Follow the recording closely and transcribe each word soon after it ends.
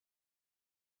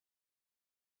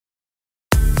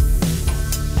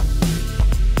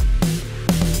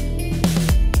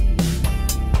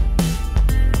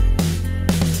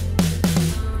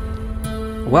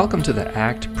Welcome to the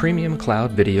ACT Premium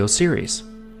Cloud video series.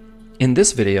 In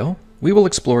this video, we will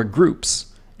explore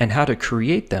groups and how to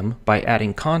create them by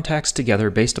adding contacts together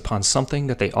based upon something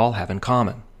that they all have in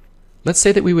common. Let's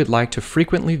say that we would like to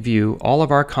frequently view all of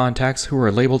our contacts who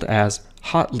are labeled as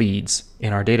hot leads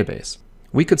in our database.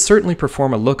 We could certainly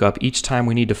perform a lookup each time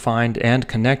we need to find and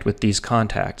connect with these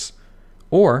contacts.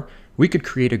 Or we could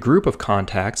create a group of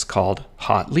contacts called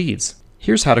hot leads.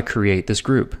 Here's how to create this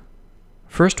group.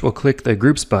 First, we'll click the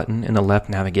Groups button in the left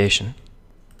navigation.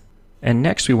 And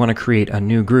next, we want to create a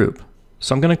new group.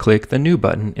 So I'm going to click the New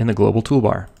button in the global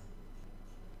toolbar.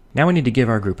 Now we need to give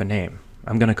our group a name.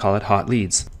 I'm going to call it Hot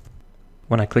Leads.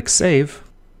 When I click Save,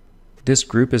 this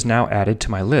group is now added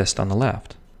to my list on the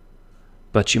left.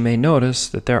 But you may notice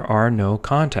that there are no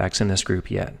contacts in this group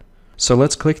yet. So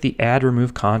let's click the Add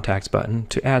Remove Contacts button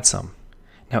to add some.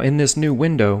 Now in this new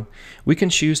window, we can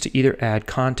choose to either add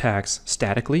contacts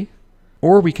statically,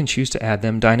 or we can choose to add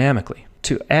them dynamically.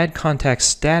 To add contacts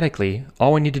statically,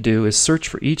 all we need to do is search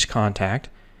for each contact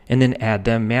and then add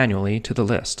them manually to the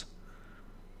list.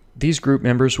 These group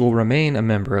members will remain a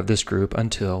member of this group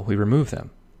until we remove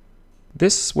them.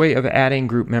 This way of adding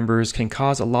group members can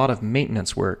cause a lot of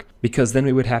maintenance work because then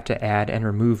we would have to add and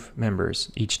remove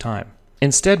members each time.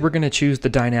 Instead, we're going to choose the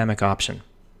dynamic option.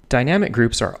 Dynamic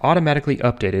groups are automatically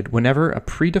updated whenever a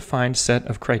predefined set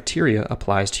of criteria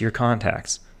applies to your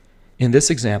contacts. In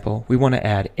this example, we want to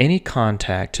add any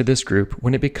contact to this group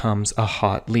when it becomes a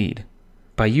hot lead.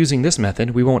 By using this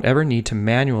method, we won't ever need to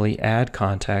manually add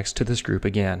contacts to this group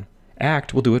again.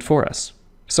 ACT will do it for us.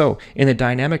 So, in the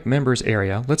Dynamic Members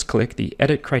area, let's click the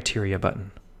Edit Criteria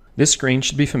button. This screen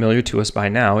should be familiar to us by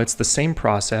now. It's the same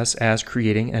process as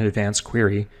creating an advanced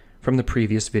query from the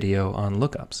previous video on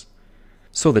lookups.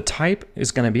 So the type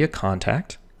is going to be a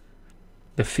contact.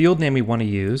 The field name we want to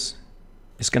use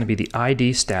is going to be the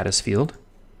ID status field.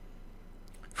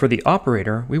 For the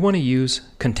operator, we want to use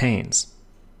contains.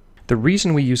 The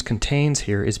reason we use contains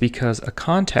here is because a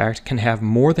contact can have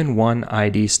more than one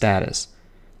ID status.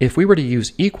 If we were to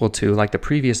use equal to, like the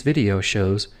previous video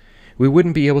shows, we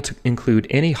wouldn't be able to include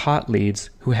any hot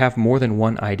leads who have more than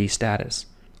one ID status.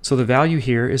 So the value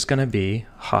here is going to be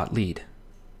hot lead.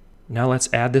 Now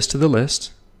let's add this to the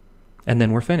list, and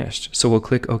then we're finished. So we'll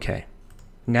click OK.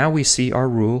 Now we see our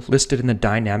rule listed in the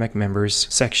Dynamic Members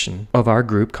section of our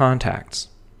group contacts.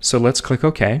 So let's click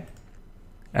OK.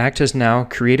 ACT has now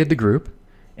created the group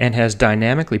and has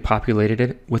dynamically populated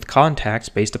it with contacts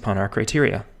based upon our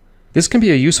criteria. This can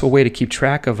be a useful way to keep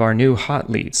track of our new hot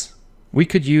leads. We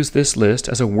could use this list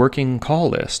as a working call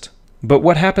list. But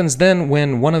what happens then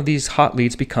when one of these hot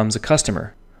leads becomes a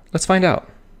customer? Let's find out.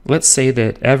 Let's say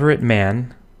that Everett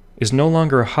Mann is no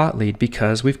longer a hot lead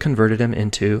because we've converted him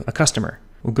into a customer.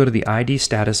 We'll go to the ID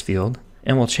status field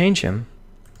and we'll change him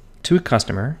to a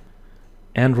customer,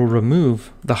 and we'll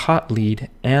remove the hot lead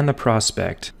and the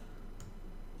prospect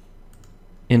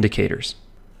indicators.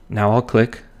 Now I'll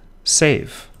click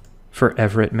Save for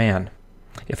Everett Mann.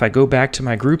 If I go back to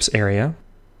my groups area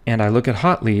and I look at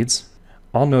hot leads,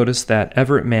 I'll notice that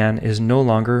Everett Mann is no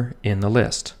longer in the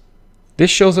list.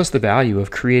 This shows us the value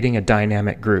of creating a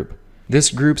dynamic group. This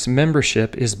group's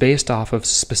membership is based off of a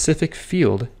specific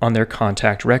field on their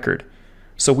contact record,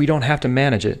 so we don't have to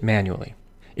manage it manually.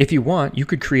 If you want, you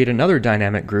could create another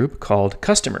dynamic group called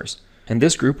Customers, and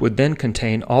this group would then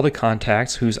contain all the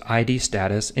contacts whose ID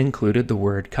status included the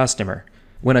word customer.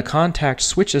 When a contact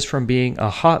switches from being a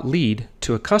hot lead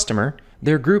to a customer,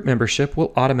 their group membership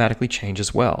will automatically change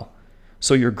as well.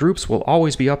 So your groups will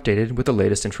always be updated with the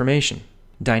latest information.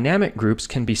 Dynamic groups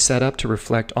can be set up to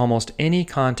reflect almost any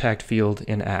contact field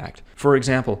in ACT. For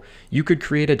example, you could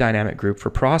create a dynamic group for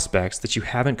prospects that you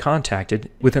haven't contacted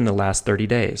within the last 30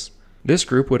 days. This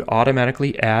group would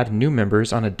automatically add new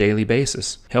members on a daily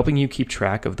basis, helping you keep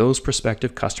track of those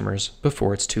prospective customers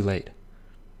before it's too late.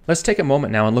 Let's take a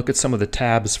moment now and look at some of the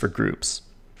tabs for groups.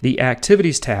 The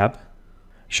Activities tab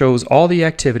shows all the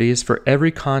activities for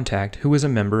every contact who is a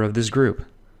member of this group.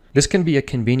 This can be a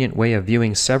convenient way of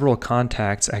viewing several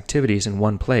contacts' activities in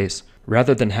one place,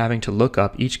 rather than having to look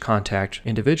up each contact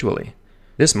individually.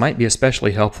 This might be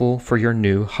especially helpful for your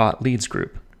new hot leads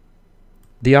group.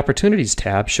 The Opportunities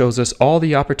tab shows us all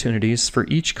the opportunities for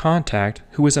each contact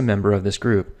who is a member of this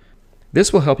group.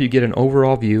 This will help you get an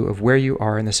overall view of where you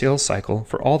are in the sales cycle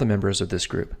for all the members of this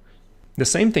group. The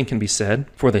same thing can be said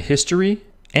for the History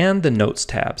and the Notes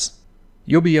tabs.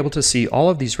 You'll be able to see all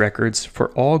of these records for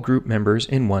all group members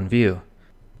in one view.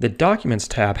 The Documents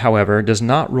tab, however, does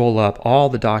not roll up all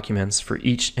the documents for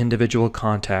each individual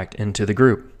contact into the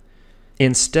group.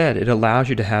 Instead, it allows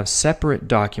you to have separate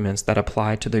documents that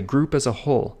apply to the group as a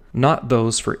whole, not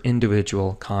those for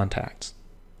individual contacts.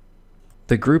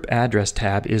 The Group Address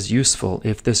tab is useful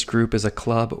if this group is a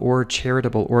club or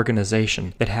charitable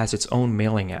organization that has its own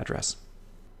mailing address.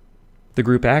 The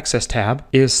Group Access tab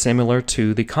is similar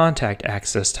to the Contact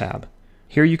Access tab.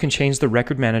 Here you can change the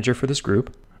record manager for this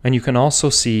group, and you can also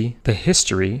see the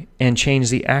history and change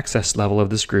the access level of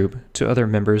this group to other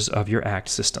members of your ACT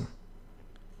system.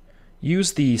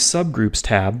 Use the Subgroups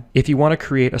tab if you want to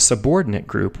create a subordinate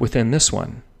group within this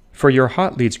one. For your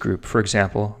hot leads group, for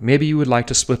example, maybe you would like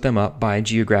to split them up by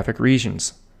geographic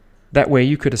regions. That way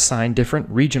you could assign different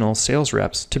regional sales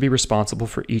reps to be responsible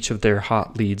for each of their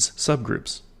hot leads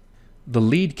subgroups. The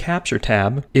Lead Capture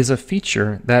tab is a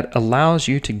feature that allows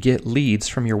you to get leads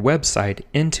from your website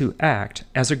into ACT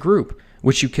as a group,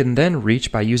 which you can then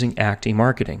reach by using ACT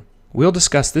eMarketing. We'll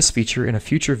discuss this feature in a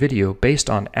future video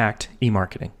based on ACT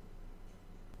eMarketing.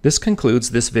 This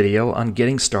concludes this video on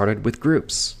getting started with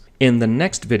groups. In the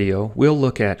next video, we'll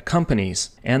look at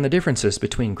companies and the differences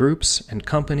between groups and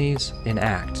companies in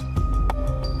ACT.